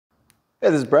Hey,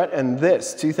 this is Brett, and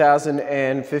this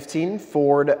 2015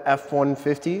 Ford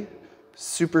F-150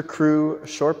 Super Crew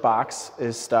Shortbox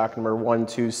is stock number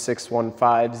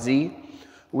 12615Z.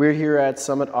 We're here at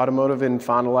Summit Automotive in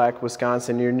Fond du Lac,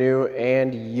 Wisconsin, your new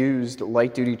and used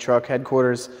light-duty truck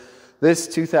headquarters. This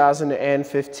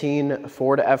 2015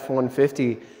 Ford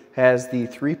F-150 has the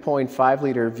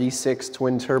 3.5-liter V6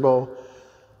 twin-turbo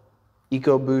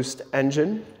Ecoboost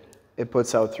engine. It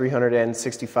puts out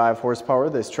 365 horsepower.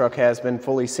 This truck has been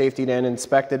fully safetied and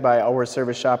inspected by our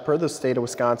service shop per the state of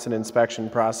Wisconsin inspection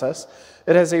process.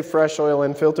 It has a fresh oil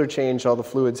and filter change. All the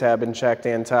fluids have been checked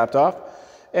and topped off,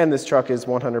 and this truck is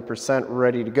 100%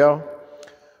 ready to go.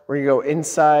 We're gonna go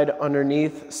inside,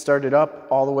 underneath, start it up,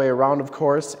 all the way around, of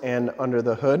course, and under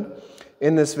the hood.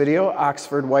 In this video,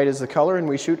 Oxford white is the color, and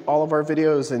we shoot all of our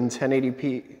videos in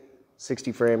 1080p,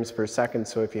 60 frames per second,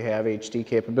 so if you have HD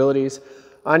capabilities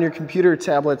on your computer,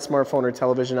 tablet, smartphone, or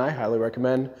television, I highly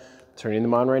recommend turning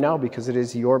them on right now because it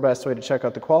is your best way to check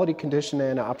out the quality, condition,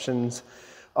 and options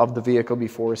of the vehicle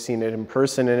before seeing it in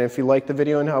person. And if you like the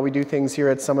video and how we do things here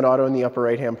at Summit Auto, in the upper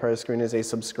right-hand part of the screen is a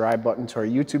subscribe button to our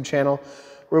YouTube channel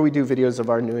where we do videos of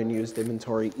our new and used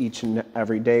inventory each and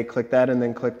every day. Click that and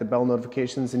then click the bell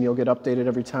notifications and you'll get updated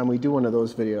every time we do one of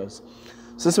those videos.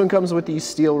 So this one comes with these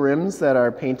steel rims that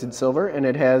are painted silver, and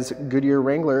it has Goodyear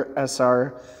Wrangler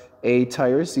SR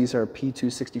tires. These are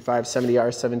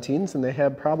P265/70R17s, and they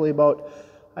have probably about,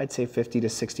 I'd say, 50 to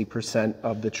 60%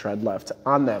 of the tread left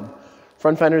on them.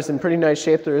 Front fender's in pretty nice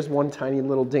shape. There is one tiny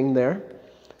little ding there.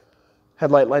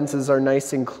 Headlight lenses are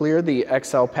nice and clear. The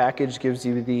XL package gives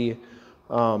you the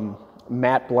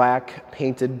matte black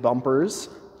painted bumpers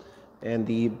and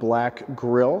the black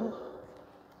grille.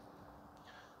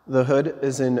 The hood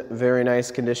is in very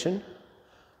nice condition.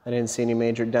 I didn't see any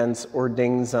major dents or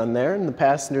dings on there, and the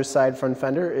passenger side front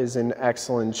fender is in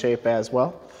excellent shape as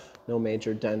well. No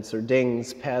major dents or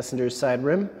dings. Passenger side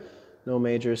rim, no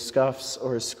major scuffs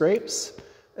or scrapes.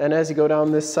 And as you go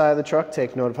down this side of the truck,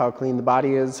 take note of how clean the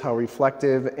body is, how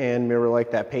reflective and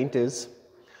mirror-like that paint is.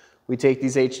 We take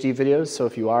these HD videos, so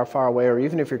if you are far away or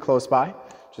even if you're close by,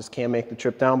 just can't make the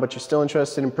trip down, but you're still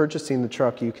interested in purchasing the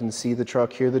truck, you can see the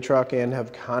truck, hear the truck, and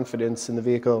have confidence in the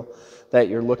vehicle that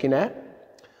you're looking at,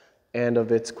 and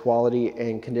of its quality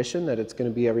and condition, that it's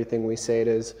going to be everything we say it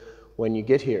is when you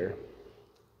get here.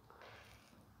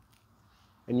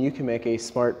 And you can make a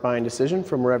smart buying decision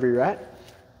from wherever you're at.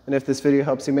 And if this video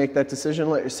helps you make that decision,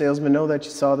 let your salesman know that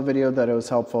you saw the video, that it was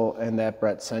helpful, and that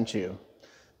Brett sent you.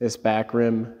 This back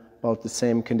rim, about the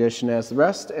same condition as the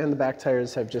rest, and the back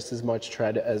tires have just as much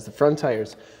tread as the front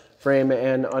tires. Frame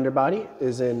and underbody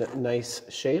is in nice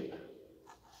shape,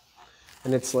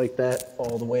 and it's like that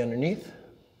all the way underneath.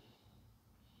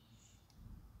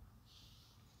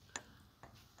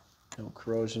 No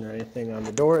corrosion or anything on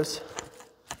the doors.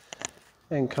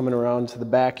 And coming around to the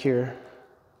back here,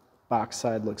 box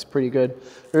side looks pretty good.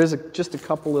 There is just a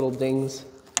couple little dings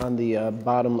on the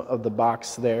bottom of the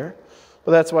box there,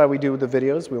 but that's why we do the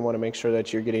videos. We want to make sure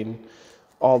that you're getting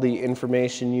all the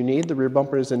information you need. The rear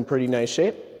bumper is in pretty nice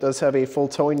shape. It does have a full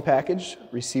towing package,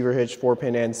 receiver hitch,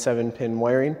 4-pin and 7-pin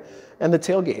wiring, and the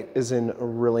tailgate is in a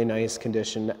really nice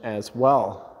condition as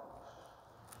well.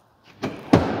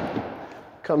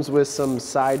 Comes with some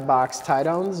side box tie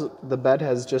downs. The bed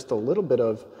has just a little bit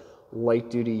of light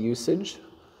duty usage.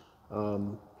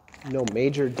 No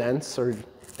major dents or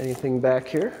anything back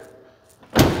here.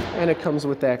 And it comes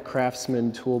with that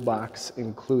Craftsman toolbox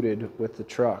included with the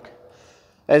truck.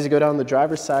 As you go down the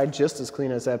driver's side, just as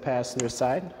clean as that passenger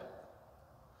side.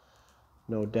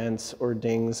 No dents or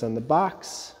dings on the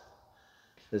box.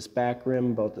 This back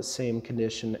rim about the same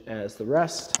condition as the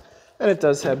rest. And it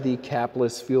does have the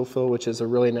capless fuel fill, which is a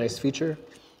really nice feature.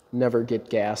 Never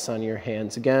get gas on your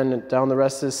hands again. Down the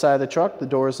rest of this side of the truck, the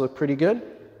doors look pretty good.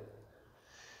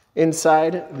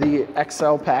 Inside, the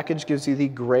XL package gives you the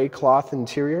gray cloth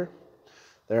interior.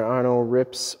 There are no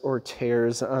rips or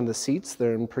tears on the seats.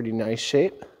 They're in pretty nice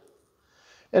shape.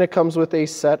 And it comes with a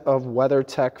set of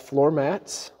WeatherTech floor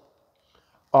mats,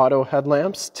 auto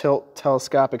headlamps, tilt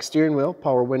telescopic steering wheel,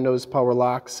 power windows, power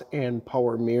locks, and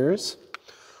power mirrors.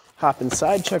 Hop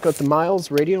inside, check out the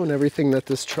miles, radio, and everything that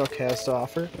this truck has to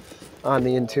offer on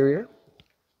the interior.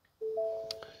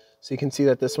 So you can see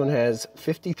that this one has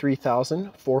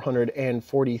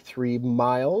 53,443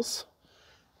 miles.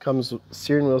 Comes with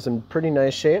steering wheels in pretty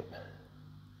nice shape.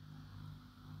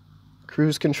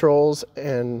 Cruise controls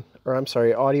audio and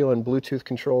Bluetooth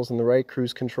controls on the right,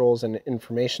 cruise controls and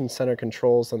information center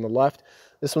controls on the left.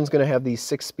 This one's going to have the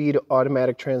 6-speed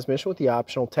automatic transmission with the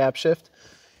optional tap shift.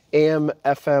 AM,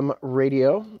 FM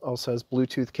radio, also has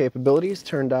Bluetooth capabilities,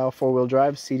 turn dial 4-wheel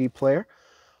drive, CD player,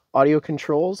 Audio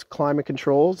controls, climate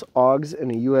controls, AUX, and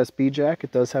a USB jack.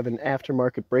 It does have an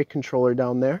aftermarket brake controller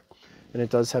down there, and it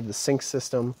does have the sync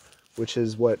system, which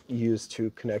is what you use to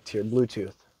connect to your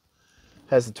Bluetooth.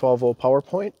 Has a 12-volt power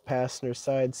point. Passenger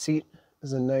side seat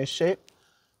is in nice shape,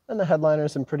 and the headliner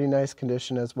is in pretty nice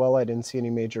condition as well. I didn't see any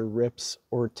major rips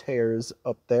or tears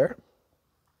up there,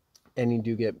 and you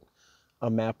do get a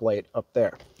map light up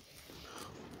there.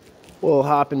 We'll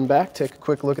hop in back, take a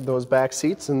quick look at those back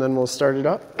seats, and then we'll start it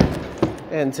up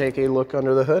and take a look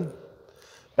under the hood.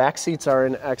 Back seats are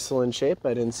in excellent shape.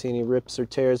 I didn't see any rips or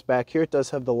tears back here. It does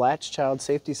have the Latch child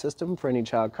safety system for any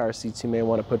child car seats you may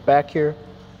want to put back here.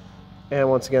 And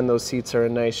once again, those seats are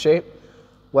in nice shape.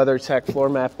 WeatherTech floor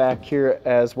mat back here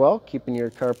as well, keeping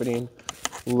your carpeting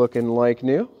looking like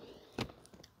new.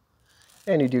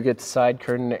 And you do get the side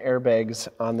curtain airbags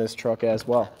on this truck as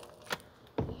well.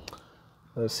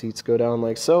 Those seats go down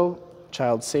like so.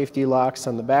 Child safety locks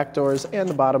on the back doors, and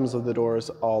the bottoms of the doors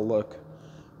all look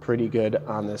pretty good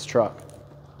on this truck.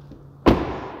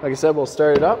 Like I said, we'll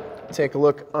start it up, take a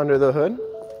look under the hood.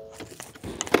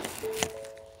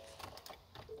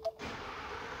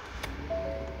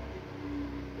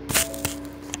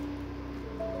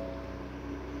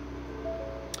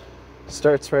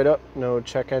 Starts right up, no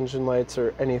check engine lights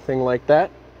or anything like that.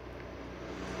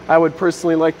 I would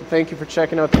personally like to thank you for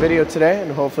checking out the video today, and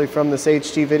hopefully from this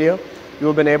HD video, you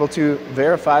have been able to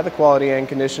verify the quality and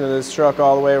condition of this truck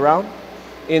all the way around,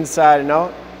 inside and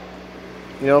out.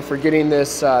 You know, for getting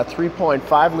this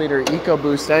 3.5 liter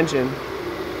Ecoboost engine,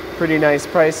 pretty nice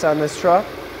price on this truck.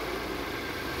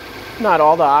 Not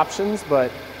all the options,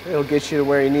 but it'll get you to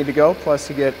where you need to go. Plus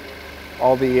you get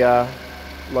all the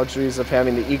luxuries of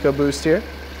having the Ecoboost here.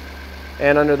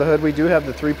 And under the hood, we do have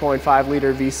the 3.5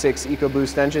 liter V6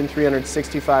 Ecoboost engine,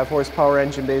 365 horsepower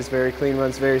engine base, very clean,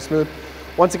 runs very smooth.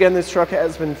 Once again, this truck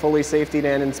has been fully safetied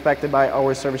and inspected by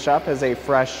our service shop, has a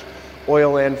fresh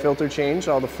oil and filter change.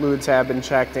 All the fluids have been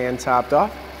checked and topped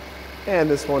off. And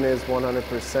this one is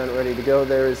 100% ready to go.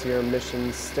 There is your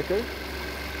emissions sticker.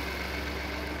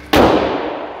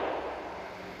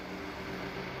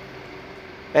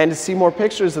 And to see more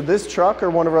pictures of this truck or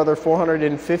one of our other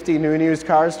 450 new and used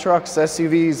cars, trucks,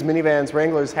 SUVs, minivans,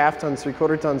 Wranglers, half tons,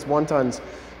 3/4 tons, 1 tons,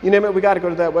 you name it, we got to go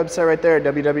to that website right there,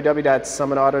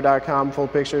 www.summitauto.com. Full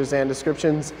pictures and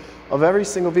descriptions of every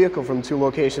single vehicle from 2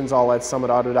 locations, all at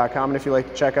summitauto.com. And if you'd like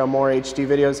to check out more HD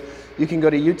videos, you can go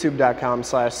to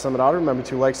youtube.com/summitauto. Remember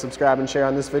to like, subscribe, and share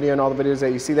on this video and all the videos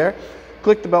that you see there.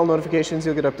 Click the bell notifications.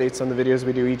 You'll get updates on the videos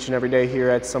we do each and every day here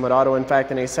at Summit Auto. In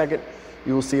fact, in a second,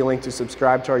 you will see a link to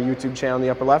subscribe to our YouTube channel in the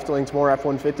upper left, a link to more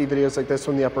F150 videos like this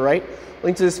one in the upper right, a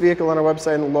link to this vehicle on our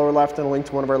website in the lower left, and a link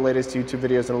to one of our latest YouTube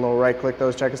videos in the lower right. Click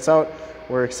those, check us out.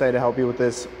 We're excited to help you with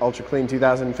this ultra clean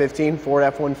 2015 Ford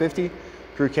F150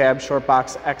 CREWCAB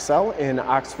Shortbox XL in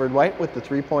Oxford White with the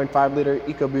 3.5 liter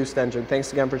Ecoboost engine.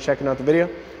 Thanks again for checking out the video.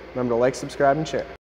 Remember to like, subscribe, and share.